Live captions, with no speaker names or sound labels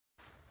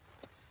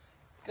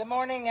Good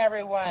morning,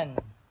 everyone.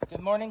 Good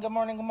morning, good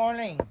morning, good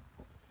morning.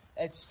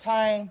 It's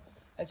time.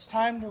 It's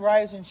time to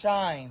rise and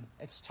shine.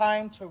 It's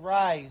time to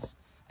rise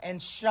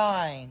and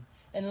shine.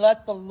 And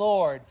let the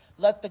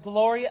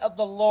glory of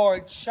the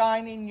Lord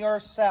shine in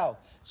yourself,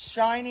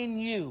 shine in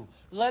you.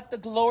 Let the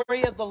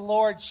glory of the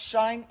Lord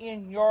shine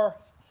in your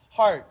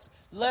hearts.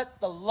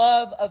 Let the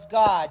love of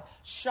God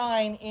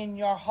shine in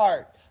your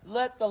heart.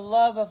 Let the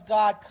love of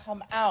God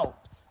come out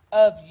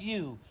of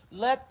you.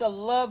 Let the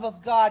love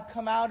of God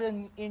come out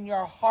in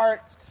your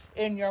hearts,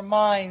 in your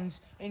minds,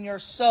 in your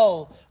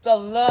soul. The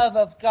love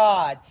of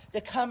God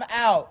to come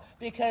out.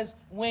 Because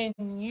when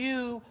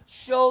you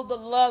show the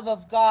love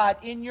of God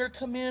in your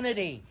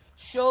community,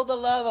 show the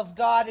love of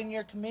God in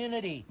your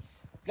community,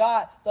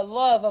 the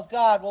love of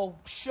God will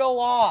show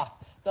off.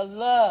 The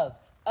love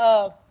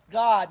of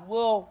God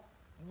will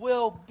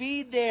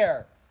be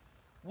there.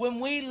 When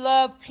we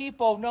love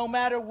people, no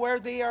matter where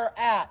they are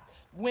at,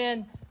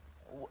 when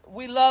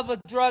we love a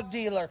drug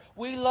dealer,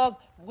 we love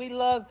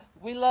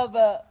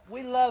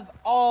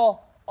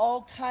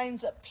all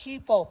kinds of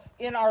people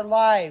in our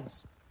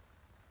lives,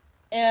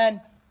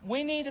 and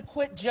we need to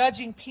quit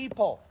judging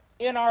people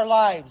in our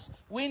lives.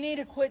 We need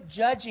to quit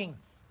judging,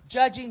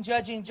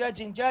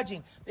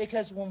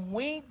 because when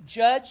we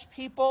judge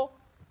people,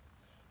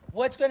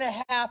 what's going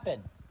to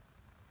happen?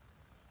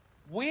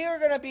 We are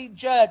going to be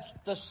judged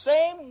the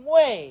same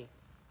way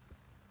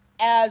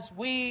as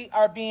we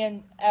are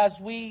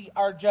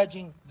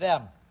judging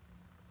them.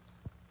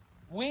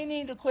 We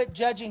need to quit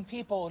judging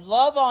people.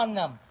 Love on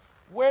them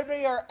where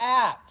they are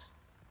at.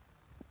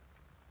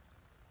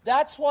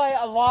 That's why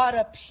a lot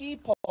of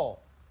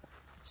people,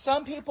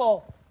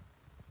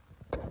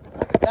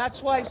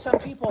 that's why some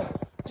people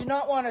do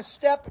not want to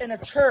step in a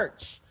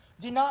church,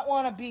 do not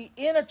want to be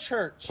in a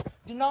church,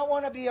 do not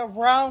want to be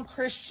around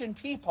Christian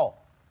people.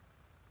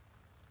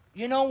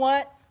 You know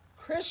what?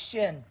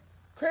 Christian,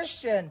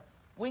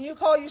 when you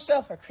call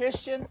yourself a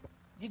Christian,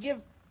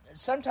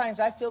 sometimes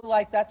I feel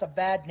like that's a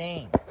bad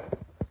name.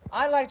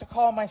 I like to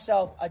call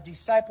myself a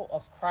disciple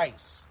of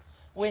Christ.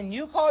 When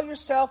you call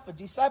yourself a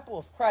disciple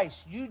of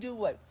Christ, you do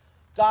what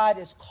God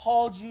has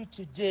called you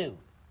to do.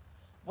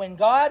 When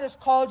God has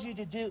called you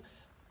to do,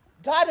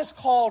 God has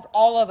called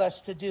all of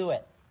us to do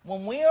it.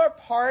 When we are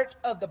part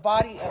of the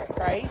body of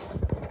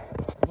Christ,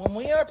 when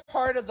we are a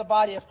part of the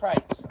body of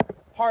Christ,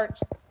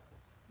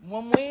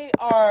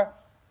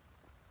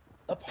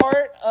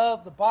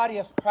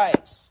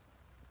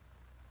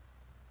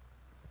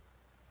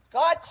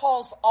 God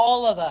calls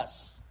all of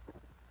us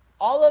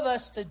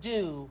to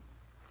do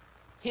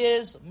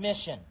His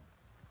mission.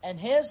 And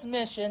His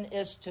mission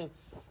is to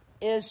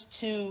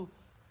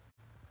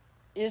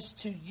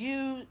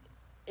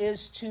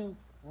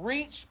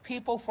reach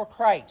people for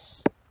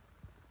Christ.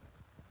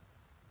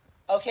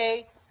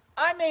 Okay?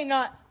 I'm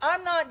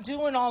not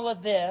doing all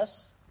of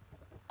this.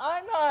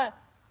 I'm not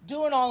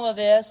doing all of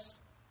this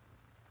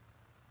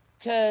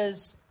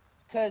because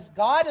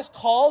God has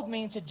called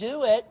me to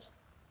do it.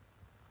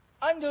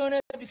 I'm doing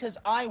it because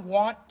I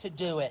want to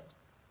do it.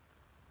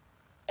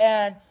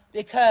 And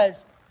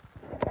because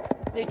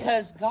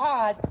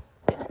God,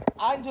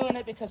 I'm doing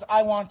it because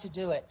I want to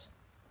do it.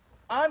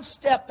 I'm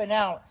stepping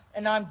out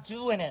and I'm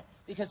doing it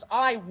because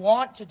I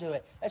want to do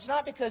it. It's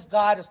not because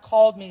God has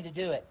called me to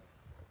do it.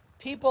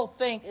 People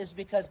think it's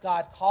because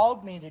God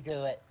called me to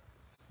do it.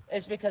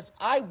 It's because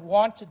I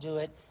want to do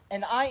it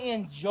and I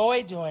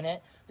enjoy doing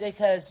it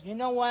because you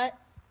know what?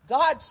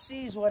 God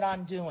sees what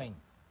I'm doing.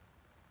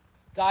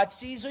 God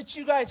sees what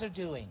you guys are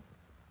doing.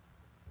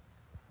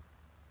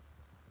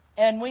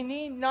 And we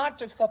need not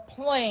to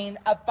complain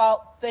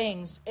about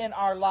things in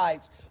our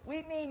lives.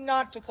 We need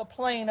not to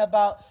complain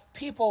about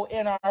people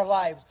in our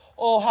lives.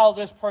 Oh, how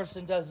this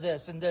person does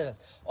this and this.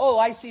 Oh,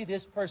 I see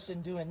this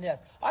person doing this.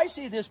 I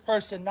see this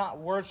person not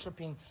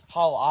worshiping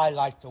how I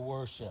like to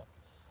worship.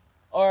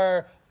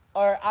 Or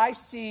I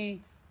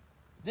see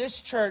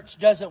this church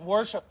doesn't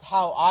worship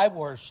how I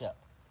worship.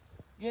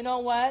 You know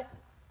what?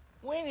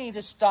 We need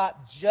to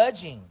stop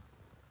judging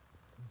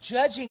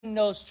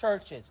those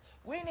churches.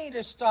 We need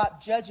to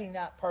stop judging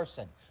that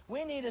person.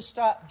 We need to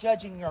stop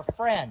judging your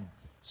friend.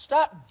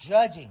 Stop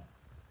judging.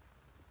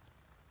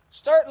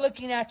 Start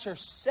looking at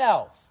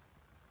yourself.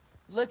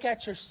 Look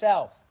at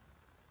yourself.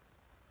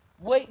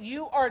 What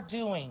you are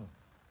doing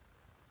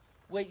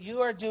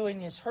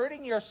is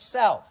hurting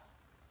yourself.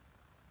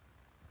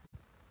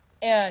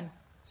 And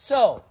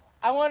so,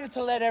 I wanted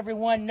to let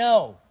everyone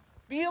know,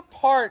 be a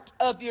part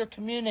of your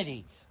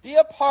community. Be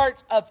a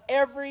part of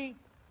your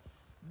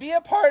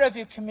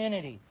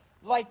community.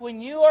 Like when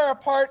you are a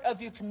part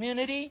of your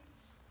community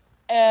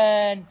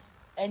and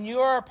you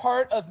are a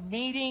part of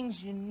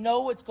meetings, you know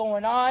what's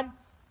going on,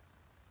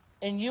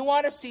 and you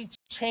want to see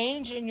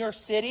change in your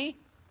city.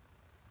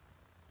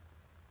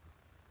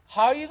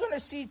 How are you going to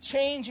see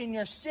change in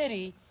your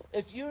city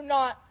if you're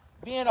not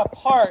being a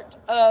part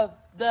of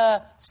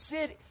the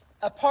city,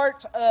 a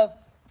part of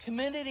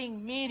community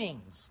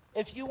meetings,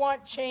 if you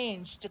want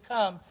change to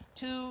come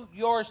to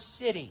your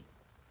city?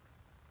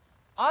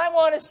 I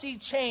want to see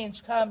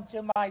change come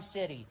to my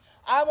city.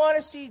 I want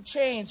to see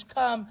change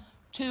come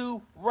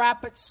to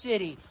Rapid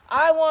City.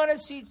 I want to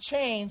see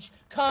change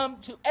come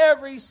to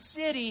every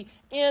city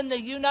in the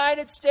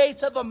United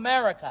States of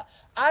America.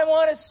 I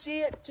want to see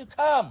it to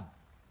come.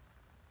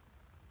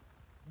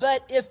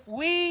 But if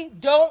we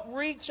don't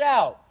reach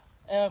out,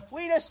 and if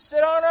we just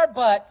sit on our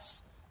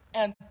butts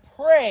and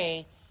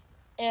pray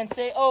and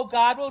say, oh,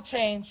 God will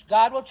change,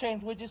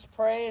 we just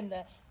pray and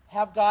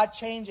have God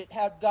change it,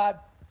 have God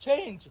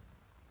change it.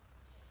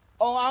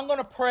 Oh, I'm going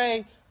to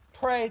pray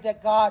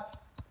that God,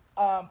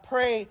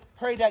 pray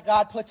that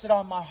God puts it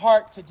on my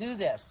heart to do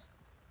this.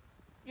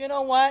 You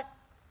know what?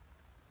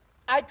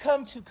 I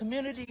come to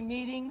community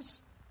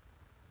meetings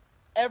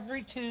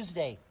every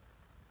Tuesday.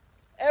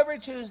 Every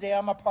Tuesday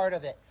I'm a part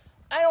of it.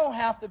 I don't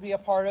have to be a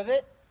part of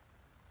it.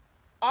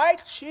 I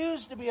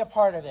choose to be a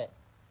part of it.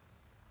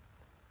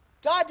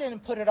 God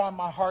didn't put it on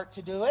my heart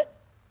to do it.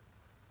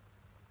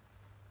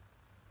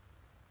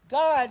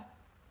 God,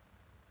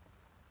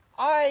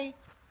 I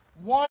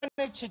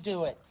wanted to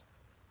do it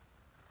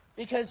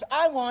because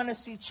I want to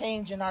see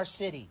change in our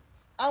city.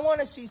 I want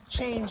to see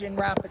change in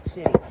Rapid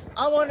City.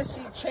 I want to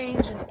see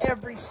change in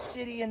every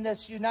city in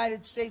this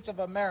United States of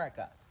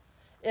America.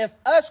 If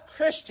us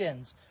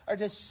Christians are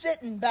just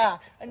sitting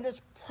back and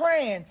just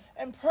praying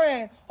and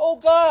praying, oh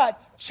God,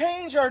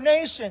 change our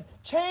nation,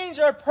 change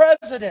our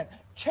president,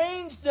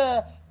 change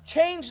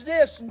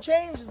this and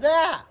change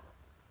that.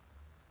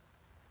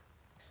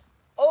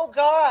 Oh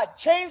God,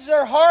 change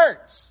their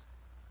hearts.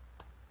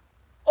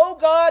 Oh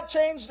God,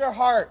 change their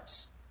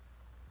hearts.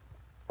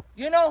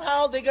 You know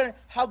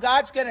how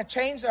God's gonna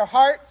change their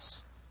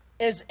hearts?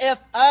 Is if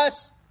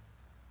us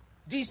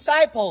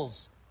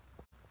disciples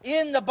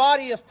in the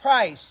body of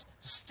Christ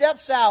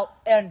steps out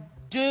and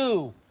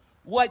do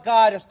what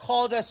God has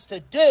called us to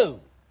do.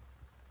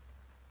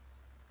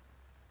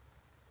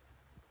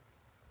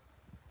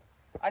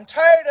 I'm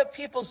tired of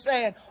people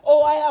saying,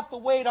 oh, I have to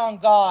wait on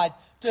God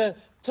to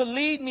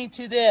lead me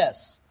to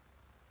this.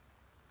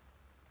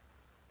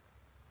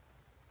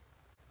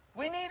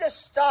 We need to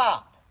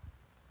stop.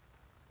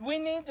 We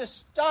need to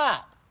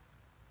stop.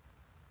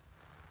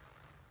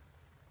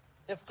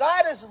 If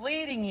God is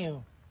leading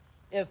you,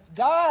 if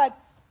God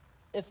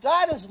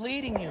is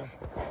leading you,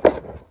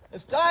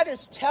 if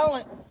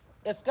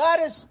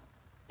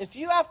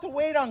you have to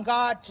wait on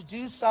God to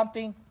do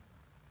something,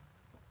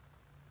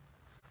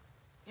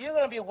 you're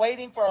going to be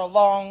waiting for a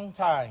long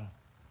time.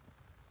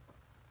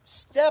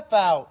 Step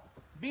out.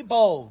 Be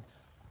bold.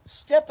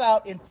 Step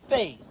out in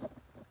faith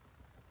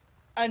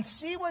and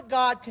see what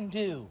God can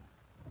do.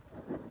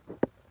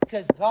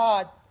 Because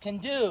God can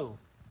do.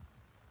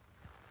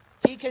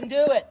 He can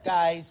do it,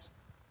 guys.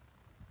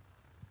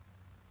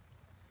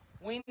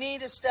 We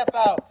need to step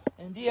out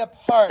and be a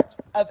part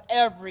of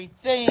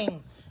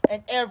everything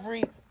and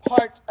every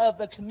part of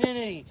the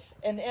community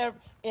and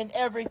in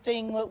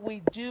everything that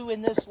we do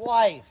in this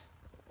life.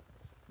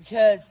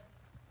 Because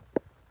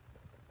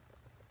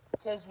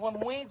when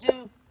we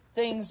do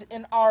things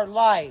in our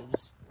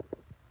lives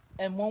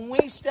and when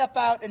we step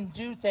out and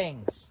do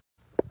things,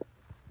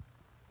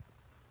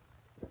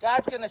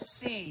 God's going to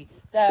see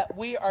that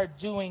we are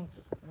doing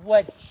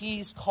what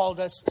He's called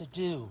us to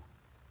do.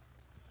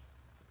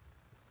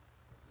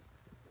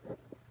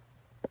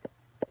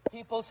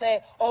 People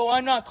say, oh,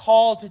 I'm not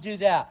called to do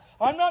that.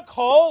 I'm not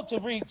called to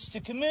reach the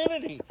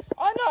community.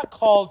 I'm not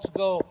called to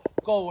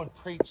go and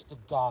preach the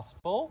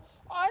gospel.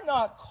 I'm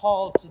not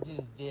called to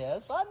do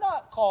this. I'm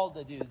not called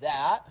to do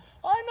that.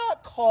 I'm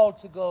not called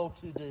to go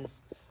to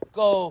this,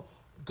 go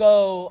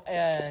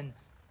and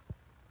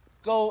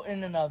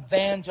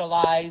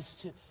evangelize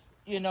to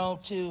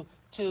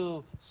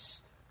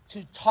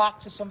talk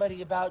to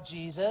somebody about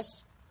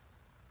Jesus.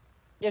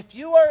 If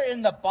you are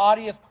in the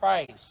body of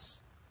Christ,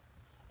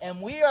 and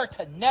we are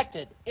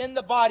connected in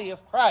the body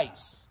of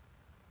Christ,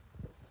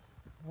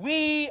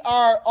 we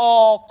are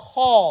all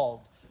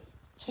called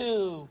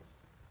to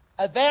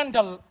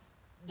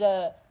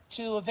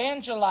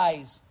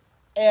evangelize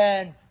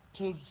and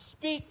to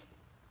speak,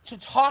 to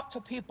talk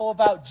to people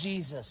about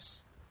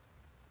Jesus,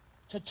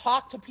 to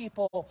talk to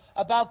people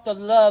about the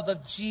love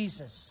of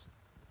Jesus.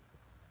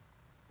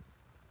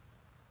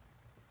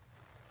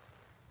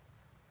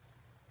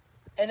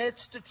 And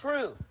it's the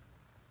truth.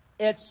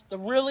 It's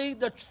really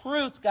the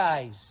truth,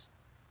 guys.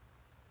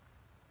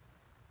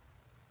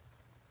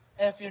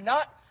 And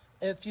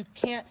if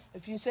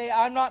you say,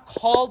 I'm not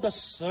called to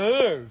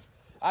serve,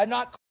 I'm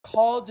not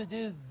called to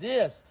do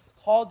this,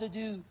 called to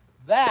do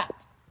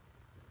that.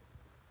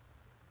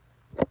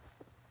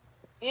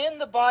 In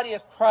the body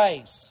of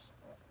Christ,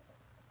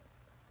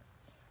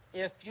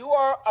 if you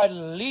are a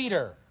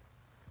leader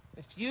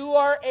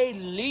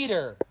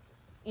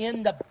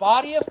in the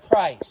body of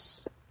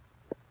Christ,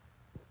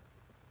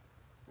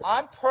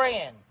 I'm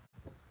praying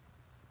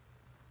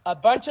a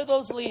bunch of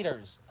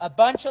leaders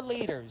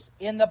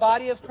in the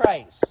body of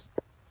Christ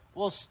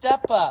will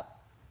step up,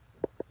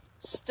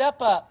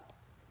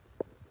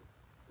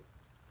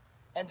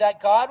 and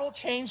that God will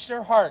change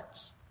their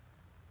hearts.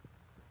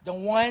 The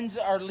ones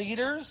that are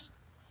leaders,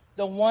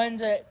 the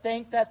ones that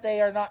think that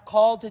they are not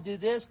called to do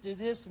this,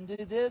 and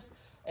do this.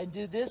 and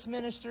do this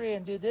ministry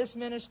and do this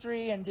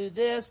ministry and do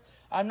this.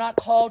 I'm not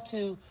called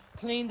to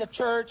clean the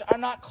church.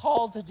 I'm not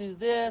called to do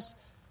this,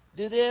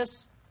 do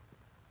this.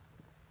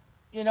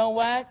 You know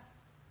what?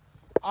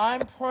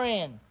 I'm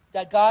praying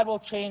that God will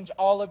change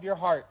all of your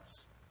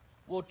hearts.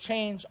 Will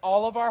change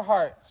all of our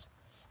hearts,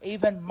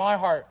 even my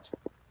heart.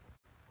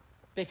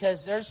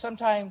 Because there's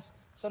sometimes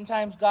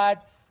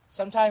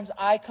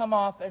I come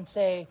off and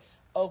say,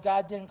 oh,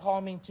 God didn't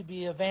call me to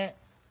be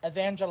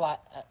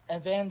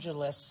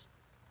evangelist.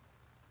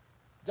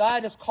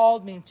 God has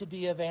called me to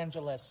be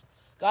evangelist.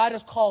 God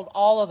has called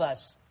all of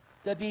us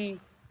to be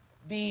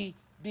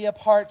a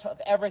part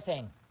of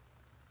everything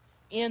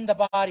in the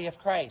body of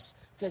Christ.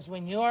 Because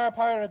when you are a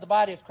part of the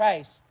body of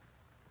Christ,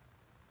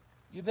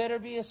 you better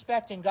be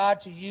expecting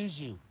God to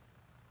use you.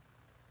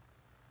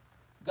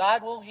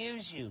 God will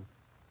use you.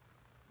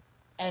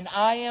 And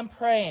I am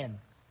praying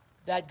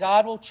that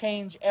God will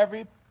change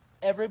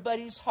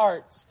everybody's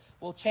hearts,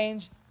 will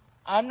change.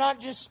 I'm not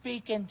just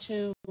speaking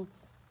to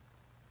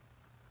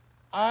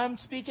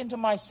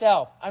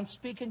myself. I'm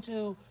speaking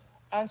to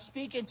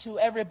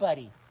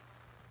everybody.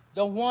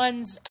 The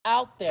ones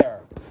out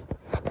there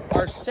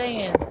are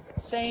saying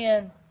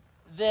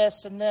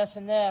this and this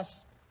and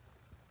this.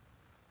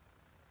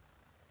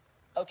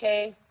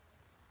 Okay?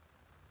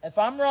 If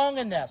I'm wrong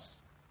in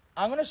this,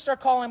 I'm going to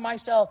start calling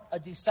myself a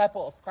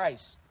disciple of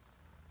Christ.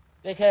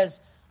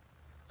 Because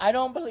I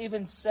don't believe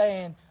in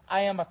saying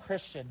I am a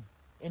Christian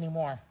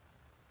anymore.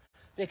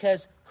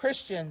 Because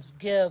Christians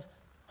give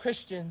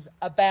Christians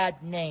a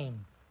bad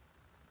name.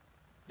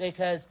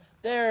 Because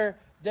there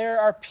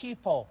are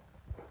people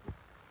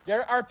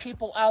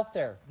out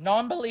there,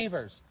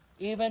 non-believers,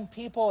 even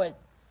people that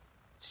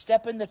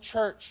step in the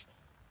church,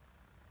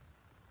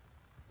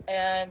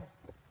 and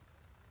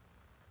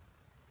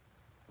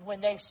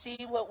when they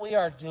see what we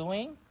are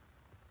doing,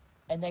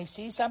 and they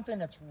see something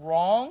that's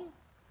wrong,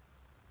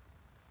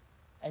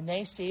 and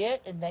they see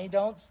it, and they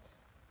don't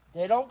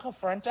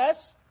confront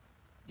us,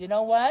 you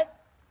know what?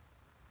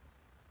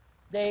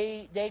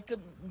 They're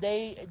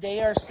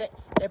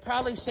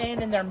probably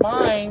saying in their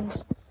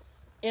minds,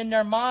 and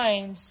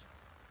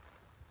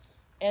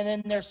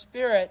in their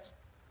spirits,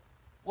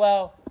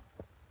 well,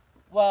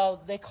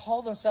 they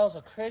call themselves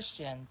a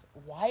Christian.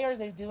 Why are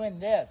they doing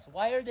this?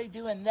 Why are they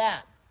doing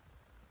that?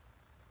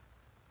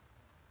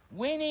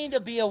 We need to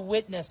be a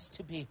witness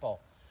to people.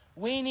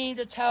 We need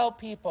to tell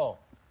people.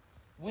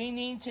 We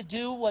need to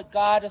do what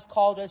God has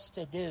called us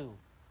to do.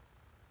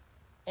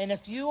 And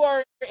if you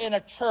are in a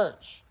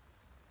church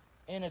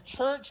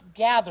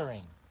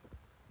gathering,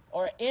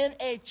 or in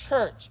a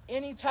church,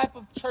 any type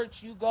of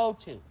church you go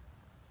to,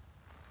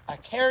 a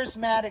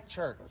charismatic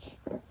church,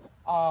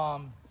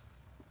 a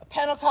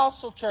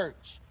Pentecostal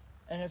church,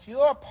 and if you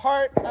are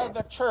part of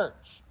a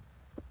church,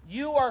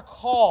 you are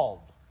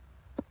called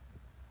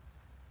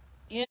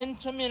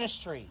into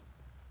ministry,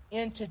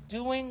 into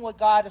doing what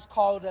God has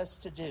called us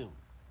to do.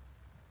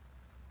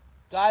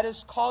 God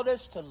has called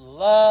us to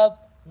love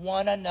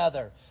one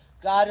another.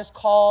 God has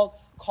called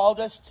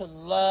us to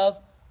love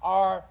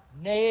our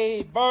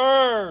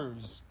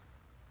neighbors.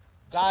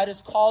 God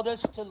has called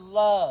us to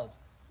love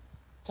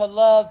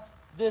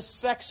this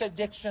sex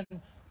addiction,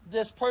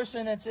 this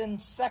person that's in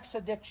sex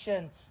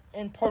addiction,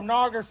 in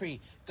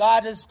pornography.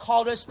 God has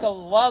called us to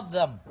love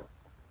them,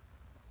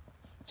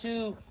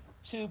 to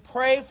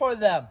pray for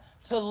them,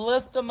 to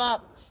lift them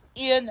up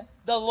in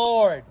the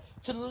Lord,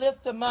 to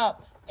lift them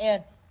up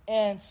and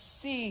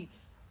see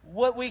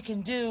what we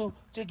can do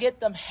to get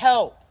them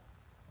help.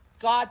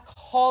 God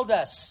called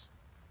us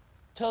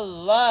to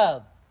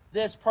love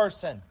this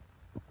person.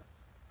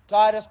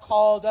 God has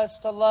called us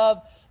to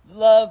love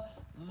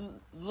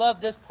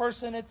this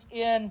person. It's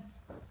in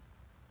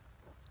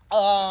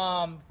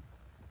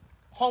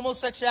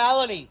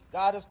homosexuality.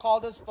 God has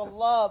called us to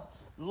love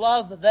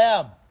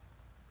them.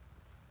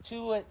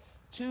 To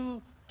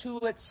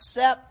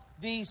accept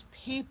these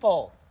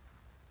people.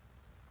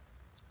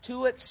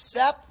 To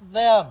accept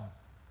them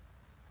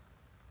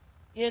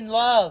in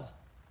love.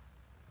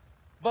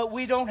 But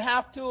we don't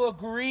have to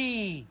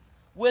agree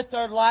with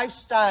their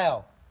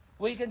lifestyle.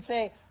 We can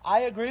say,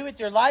 I agree with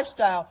your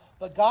lifestyle,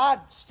 but God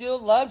still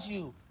loves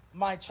you,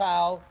 my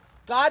child.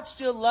 God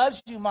still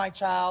loves you, my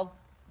child.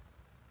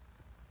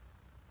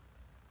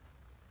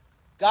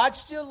 God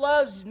still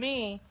loves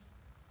me.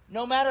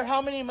 No matter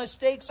how many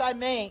mistakes I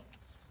make,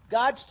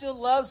 God still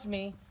loves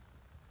me.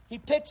 He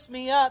picks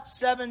me up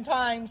 7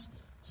 times.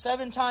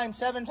 Every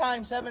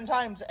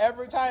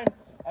time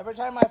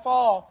I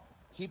fall,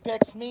 He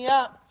picks me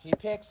up. He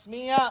picks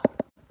me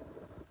up.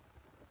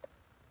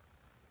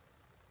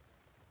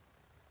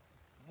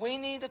 We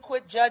need to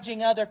quit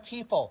judging other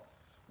people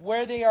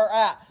where they are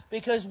at,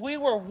 because we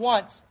were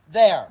once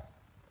there.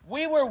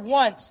 We were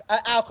once an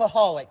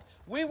alcoholic.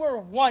 We were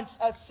once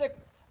a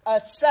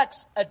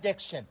sex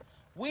addiction.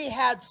 We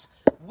had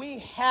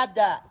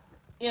that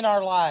in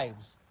our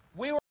lives.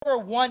 We were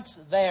once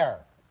there.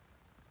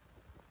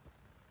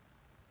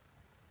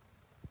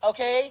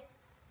 Okay?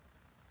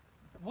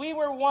 We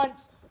were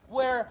once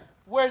where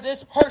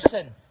this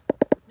person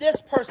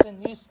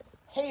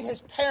hate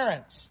his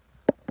parents.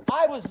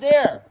 I was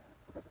there.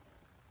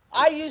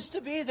 I used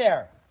to be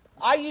there.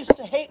 I used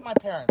to hate my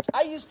parents.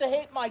 I used to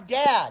hate my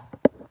dad.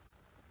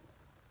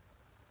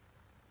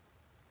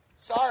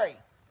 Sorry.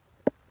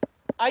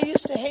 I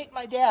used to hate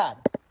my dad.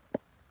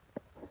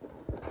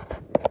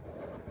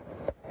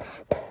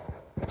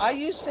 I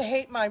used to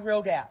hate my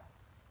real dad.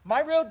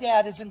 My real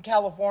dad is in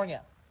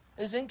California.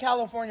 Is in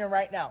California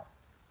right now.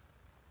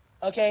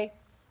 Okay?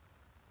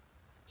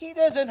 He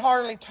doesn't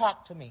hardly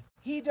talk to me.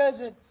 He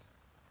doesn't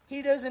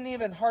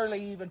even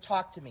hardly even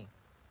talk to me.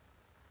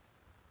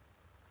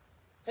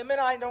 Him and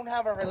I don't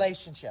have a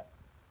relationship.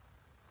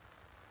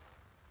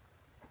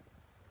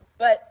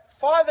 But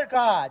Father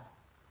God,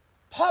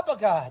 Papa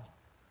God,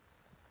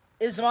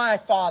 is my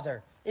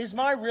Father, is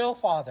my real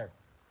Father.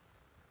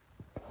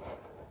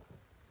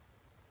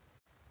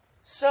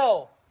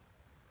 So,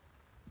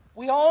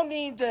 we all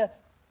need to,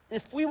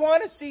 if we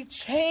want to see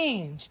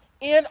change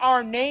in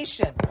our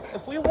nation,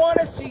 if we want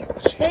to see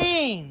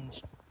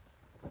change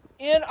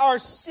in our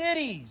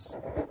cities,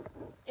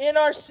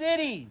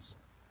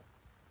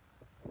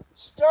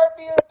 start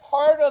being a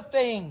part of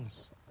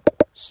things.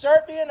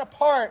 Start being a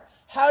part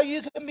how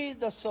you can be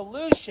the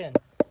solution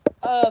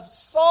of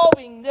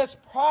solving this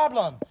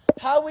problem,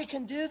 how we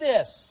can do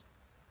this.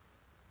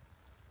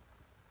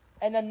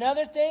 And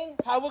another thing,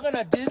 how we're going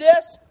to do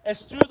this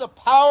is through the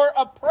power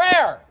of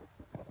prayer.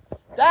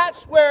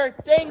 That's where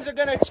things are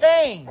going to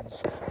change.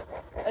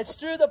 It's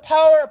through the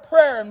power of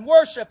prayer and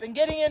worship and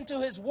getting into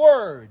His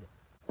Word.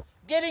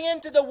 Getting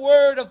into the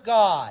Word of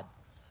God.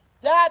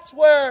 That's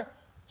where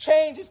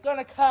change is going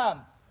to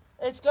come.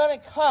 It's going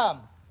to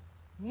come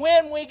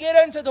when we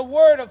get into the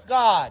Word of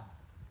God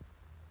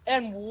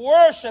and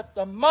worship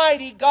the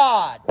mighty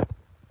God.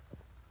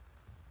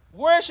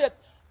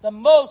 Worship the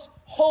most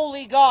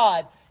holy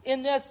God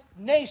in this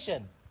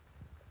nation.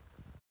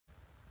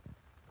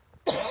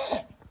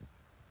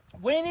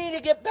 We need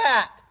to get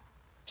back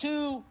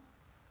to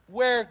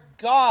where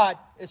God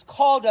has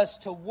called us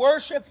to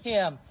worship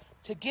Him,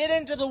 to get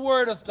into the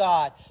Word of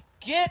God.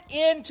 Get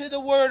into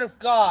the Word of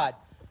God.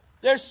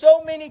 There's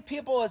so many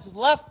people has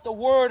left the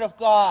Word of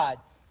God.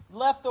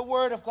 Left the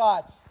Word of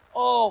God.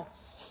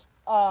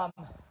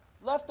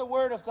 Left the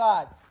Word of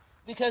God.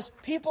 Because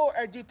people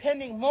are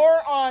depending more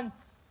on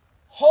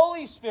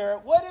Holy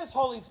Spirit. What is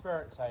Holy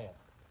Spirit saying?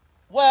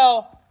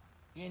 Well,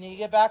 you need to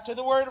get back to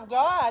the Word of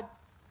God.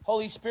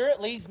 Holy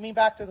Spirit leads me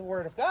back to the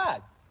Word of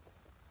God.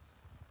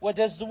 What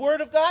does the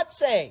Word of God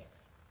say?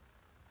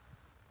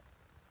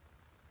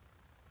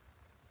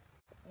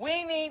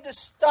 We need to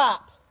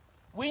stop.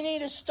 We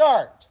need to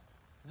start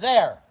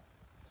there.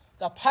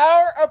 The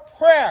power of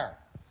prayer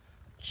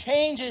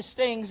changes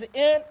things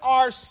in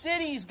our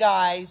cities,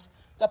 guys.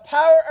 The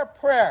power of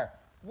prayer,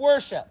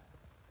 worship.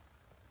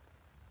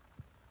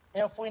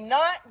 And if we're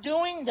not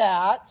doing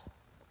that,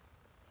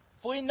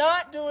 if we're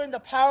not doing the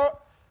power,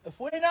 if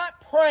we're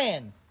not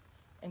praying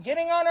and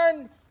getting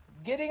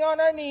on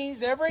our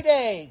knees every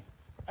day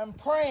and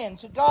praying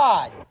to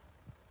God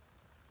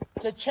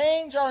to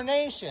change our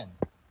nation,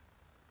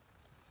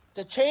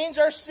 to change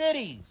our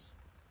cities,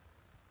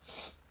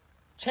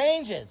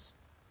 change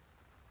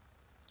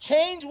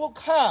will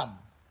come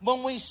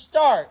when we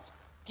start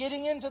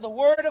getting into the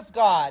Word of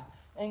God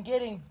and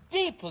getting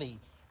deeply,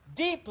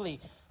 deeply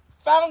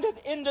founded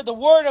into the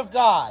Word of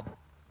God.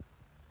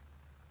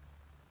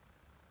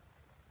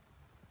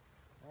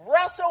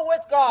 Wrestle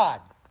with God.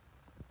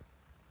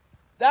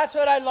 That's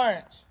what I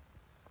learned.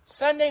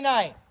 Sunday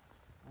night.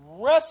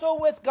 Wrestle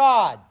with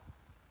God.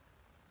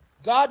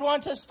 God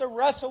wants us to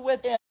wrestle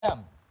with Him.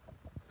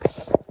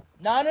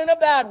 Not in a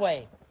bad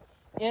way.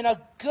 In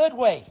a good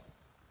way.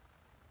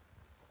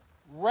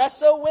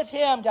 Wrestle with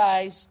Him,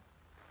 guys.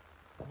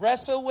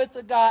 Wrestle with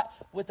the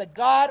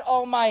God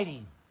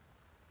Almighty.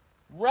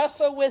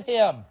 Wrestle with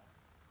Him.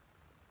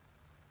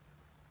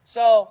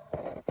 So,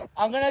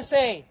 I'm going to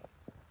say,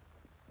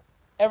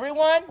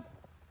 everyone,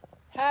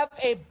 have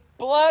a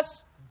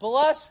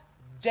blessed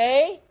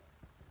day.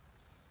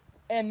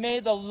 And may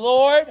the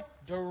Lord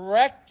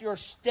direct your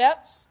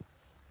steps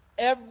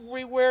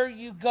everywhere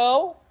you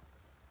go.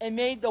 And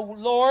may the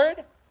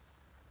Lord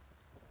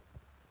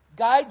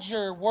guide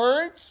your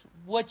words,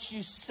 what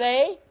you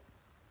say.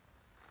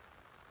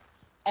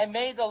 And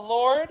may the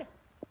Lord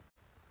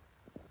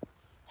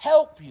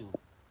help you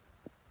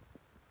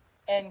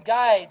and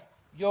guide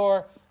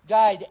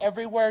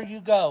everywhere you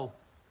go.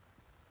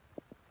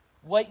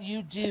 What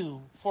you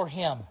do for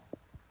Him.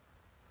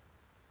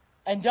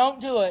 And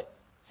don't do it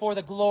for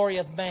the glory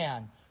of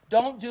man.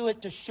 Don't do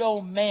it to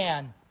show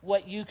man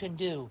what you can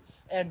do.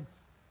 And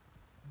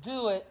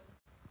do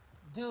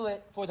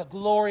it for the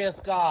glory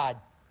of God.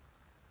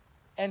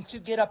 And to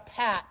get a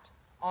pat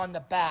on the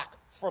back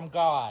from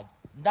God.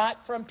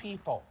 Not from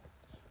people.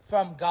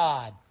 From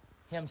God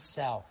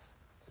Himself.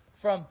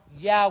 From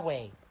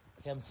Yahweh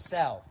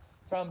Himself.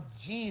 From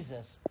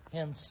Jesus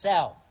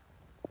Himself.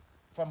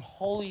 From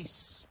Holy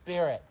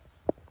Spirit.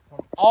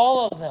 From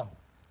all of them.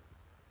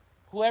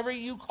 Whoever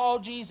you call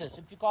Jesus.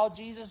 If you call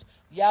Jesus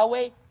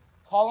Yahweh,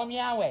 call Him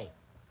Yahweh.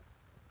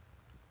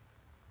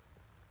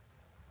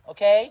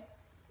 Okay?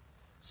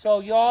 So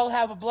you all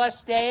have a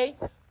blessed day.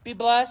 Be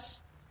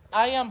blessed.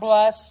 I am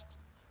blessed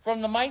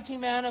from the mighty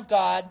man of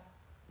God.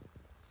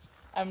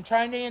 I'm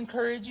trying to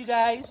encourage you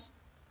guys.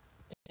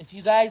 If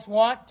you guys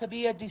want to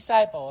be a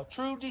disciple, a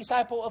true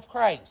disciple of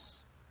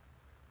Christ,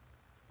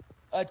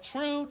 a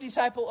true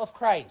disciple of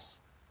Christ,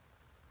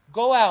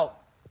 go out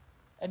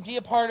and be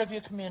a part of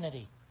your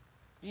community.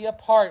 Be a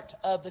part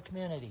of the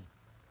community.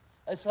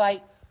 It's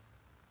like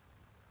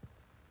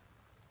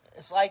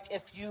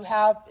if you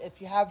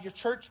have your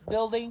church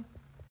building,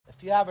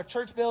 if you have a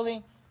church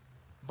building,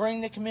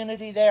 bring the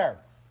community there.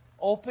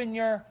 Open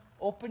your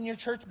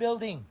church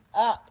building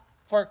up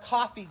for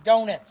coffee,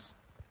 donuts.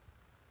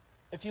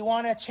 If you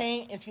want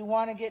change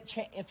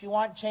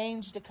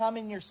to come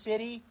in your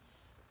city,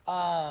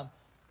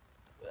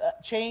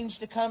 change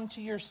to come to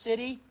your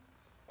city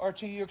or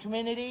to your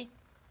community,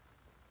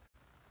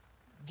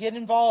 get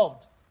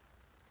involved.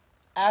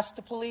 Ask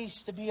the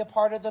police to be a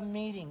part of the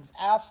meetings.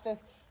 Ask a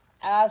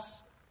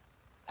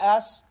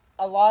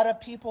lot of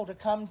people to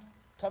come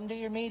to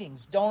your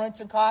meetings.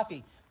 Donuts and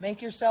coffee.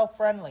 Make yourself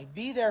friendly.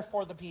 Be there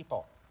for the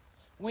people.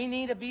 We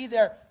need to be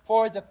there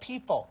for the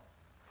people.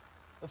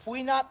 If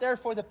we're not there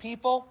for the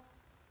people,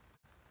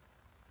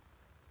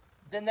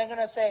 then they're going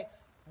to say,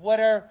 what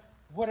are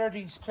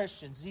these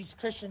Christians? These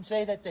Christians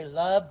say that they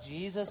love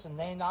Jesus and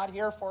they're not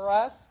here for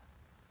us.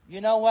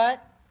 You know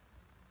what?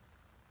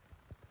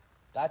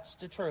 That's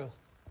the truth.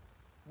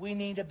 We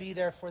need to be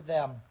there for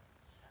them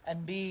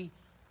and be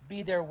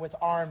there with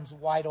arms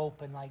wide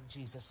open like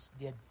Jesus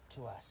did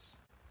to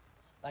us.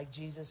 Like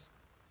Jesus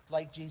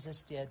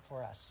did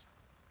for us.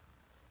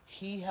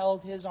 He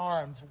held his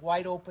arms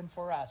wide open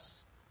for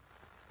us.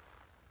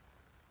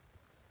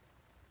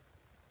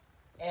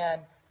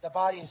 And the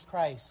body of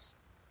Christ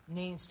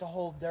needs to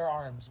hold their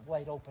arms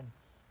wide open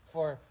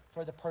for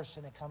the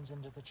person that comes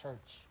into the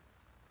church.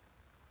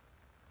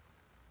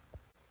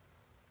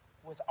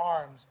 With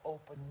arms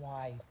open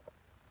wide.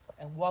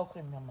 And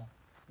welcome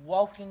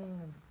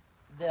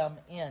them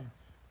in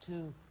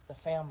to the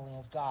family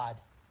of God.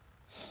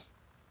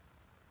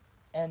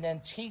 And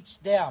then teach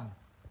them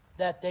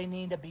that they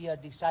need to be a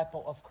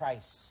disciple of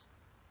Christ.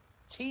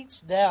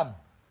 Teach them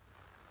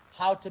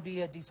how to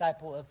be a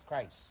disciple of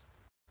Christ.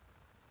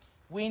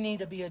 We need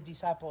to be a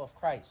disciple of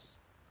Christ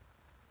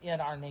in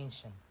our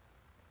nation.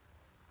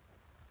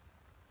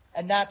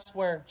 And that's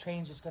where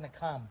change is going to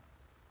come.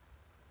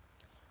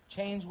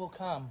 Change will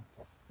come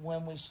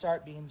when we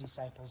start being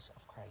disciples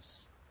of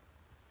Christ.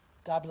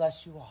 God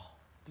bless you all.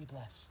 Be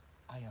blessed.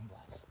 I am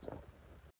blessed.